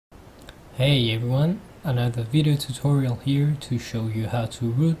Hey everyone, another video tutorial here to show you how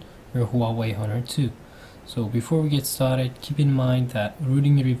to root your Huawei Honor 2. So before we get started, keep in mind that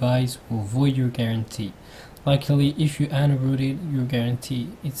rooting your device will void your guarantee. Luckily, if you unrooted your guarantee,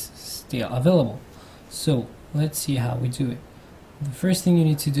 it's still available. So let's see how we do it. The first thing you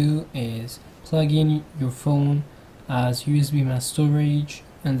need to do is plug in your phone as USB mass storage,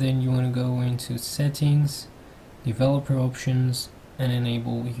 and then you want to go into settings, developer options, and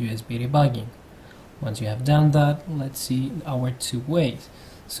enable USB debugging. Once you have done that, let's see our two ways.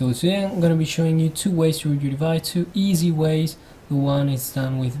 So today I'm going to be showing you two ways to root your device, two easy ways. The one is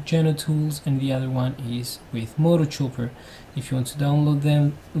done with GenoTools and the other one is with MotoChopper. If you want to download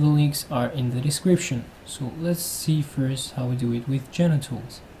them, the links are in the description. So let's see first how we do it with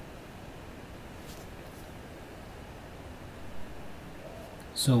GenoTools.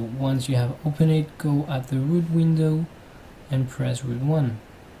 So once you have opened it, go at the root window and press root 1.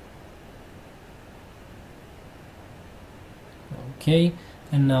 Okay,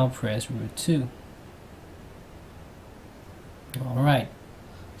 and now press root 2. Alright,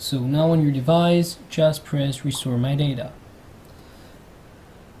 so now on your device, just press restore my data.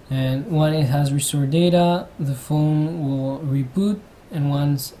 And when it has restored data, the phone will reboot, and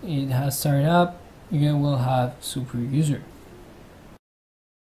once it has started up, you will have super user.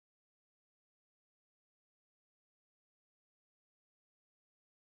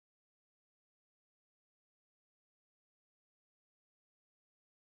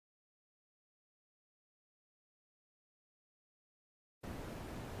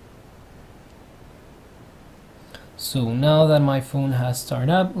 So now that my phone has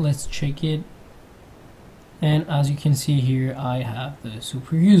started up, let's check it. And as you can see here, I have the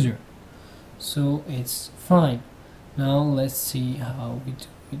super user. So it's fine. Now let's see how we do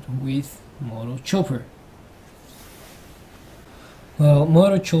it with MotoChopper. Well,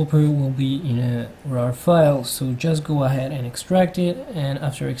 MotoChopper will be in a RAR file, so just go ahead and extract it, and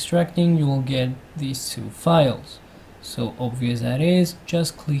after extracting you will get these two files. So obvious that is,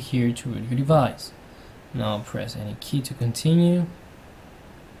 just click here to root your device. Now press any key to continue,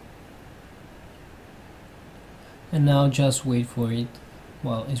 and now just wait for it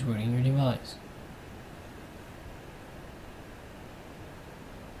while it's rooting your device.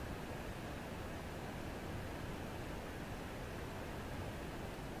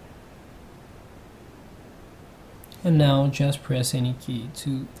 And now just press any key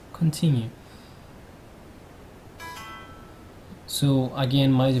to continue. So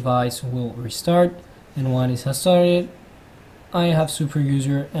again, my device will restart, and when it has started, I have super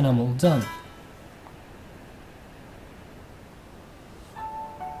user and I'm all done.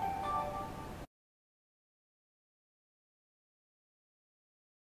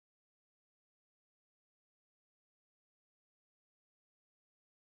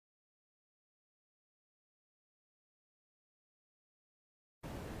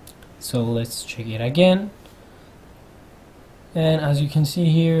 So let's check it again, and as you can see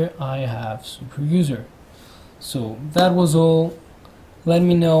here, I have super user. So that was all. Let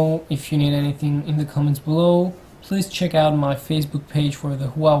me know if you need anything in the comments below. Please check out my Facebook page for the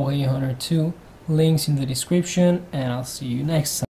Huawei Honor 2, links in the description, and I'll see you next time.